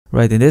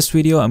Right, in this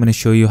video, I'm going to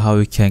show you how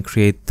you can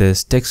create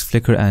this text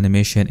flicker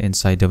animation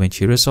inside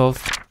Davinci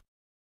Resolve.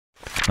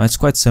 Now, it's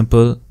quite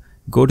simple.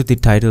 Go to the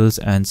titles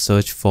and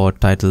search for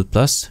title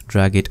plus,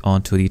 drag it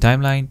onto the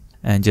timeline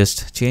and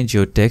just change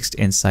your text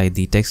inside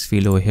the text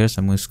field over here.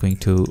 So I'm just going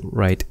to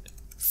write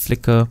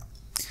flicker.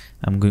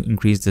 I'm going to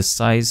increase the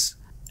size,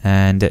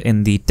 and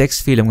in the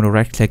text field, I'm going to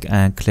right click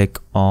and click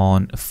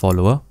on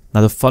follower. Now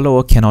the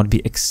follower cannot be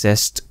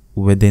accessed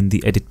within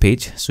the edit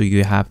page, so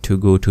you have to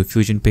go to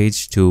Fusion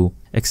page to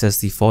access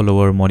the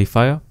follower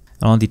modifier.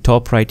 And on the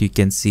top right, you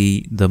can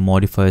see the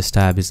modifiers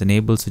tab is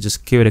enabled, so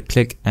just give it a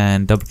click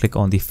and double click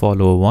on the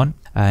follower one,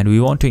 and we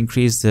want to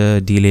increase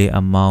the delay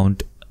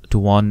amount to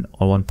 1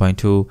 or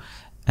 1.2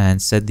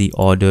 and set the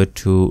order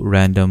to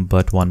random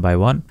but 1 by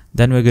 1.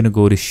 Then we're going to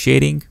go to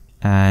shading,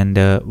 and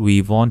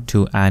we want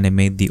to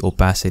animate the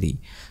opacity.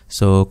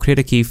 So create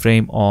a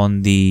keyframe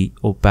on the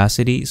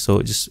opacity.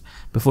 So just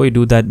before you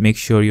do that, make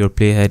sure your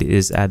playhead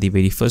is at the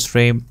very first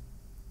frame.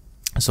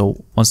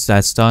 So once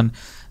that's done,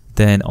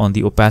 then on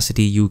the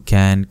opacity, you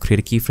can create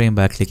a keyframe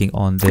by clicking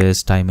on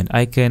this diamond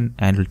icon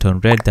and it'll turn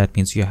red. That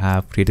means you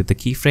have created the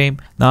keyframe.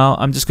 Now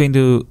I'm just going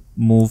to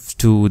move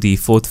to the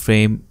 4th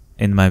frame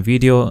in my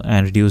video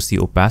and reduce the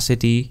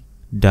opacity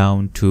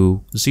down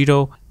to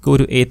 0. Go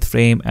to 8th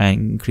frame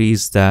and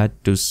increase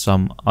that to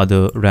some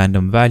other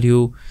random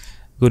value.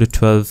 Go to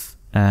 12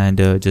 and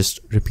just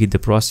repeat the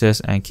process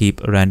and keep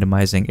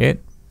randomizing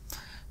it.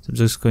 So I'm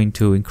just going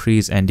to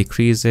increase and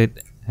decrease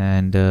it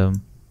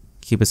and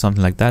keep it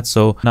something like that.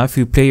 So now if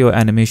you play your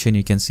animation,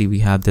 you can see we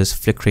have this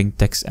flickering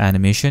text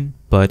animation,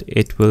 but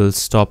it will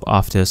stop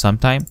after some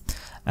time.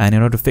 And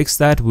in order to fix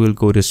that, we'll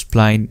go to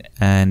spline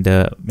and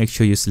make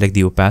sure you select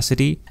the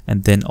opacity,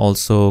 and then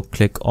also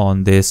click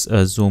on this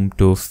zoom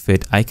to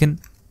fit icon.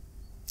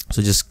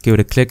 So just give it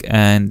a click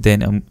and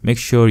then make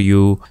sure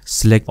you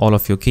select all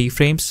of your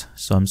keyframes.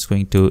 So I'm just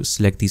going to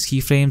select these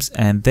keyframes,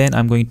 and then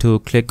I'm going to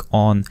click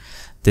on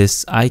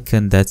this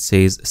icon that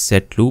says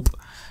set loop.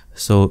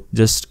 So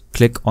just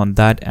click on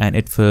that and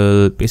it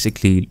will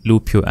basically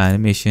loop your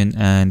animation,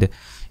 and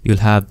you'll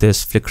have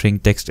this flickering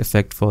text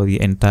effect for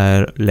the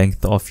entire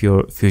length of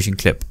your Fusion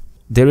clip.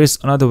 There is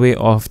another way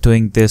of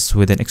doing this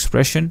with an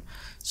expression.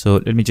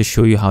 So let me just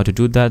show you how to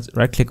do that.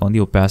 Right click on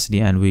the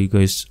opacity, and we're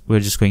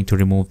just going to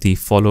remove the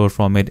follower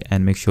from it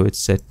and make sure it's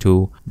set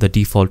to the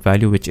default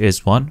value, which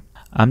is 1.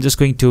 I'm just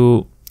going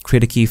to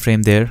create a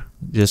keyframe there.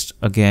 Just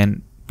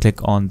again click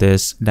on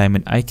this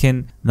diamond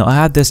icon. Now I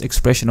have this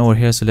expression over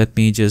here, so let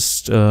me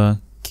just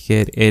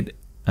get it.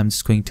 I'm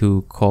just going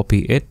to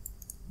copy it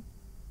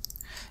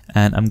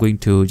and I'm going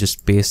to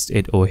just paste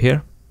it over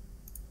here.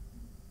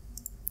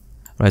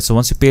 Right, so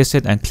once you paste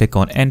it and click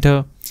on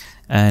enter,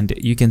 and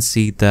you can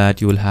see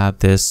that you will have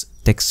this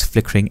text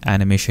flickering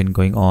animation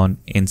going on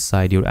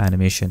inside your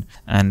animation,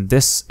 and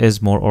this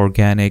is more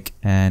organic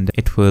and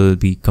it will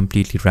be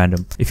completely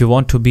random. If you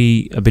want to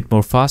be a bit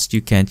more fast,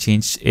 you can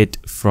change it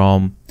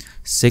from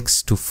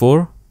 6 to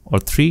 4 or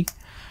 3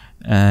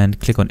 and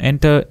click on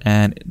enter,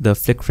 and the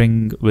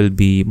flickering will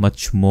be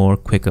much more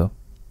quicker.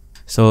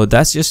 So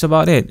that's just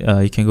about it.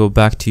 You can go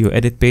back to your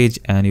edit page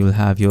and you'll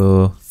have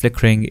your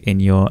flickering in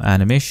your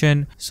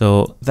animation.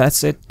 So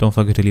that's it. Don't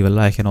forget to leave a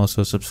like and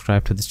also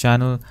subscribe to this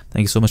channel.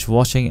 Thank you so much for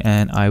watching,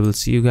 and I will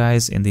see you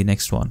guys in the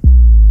next one.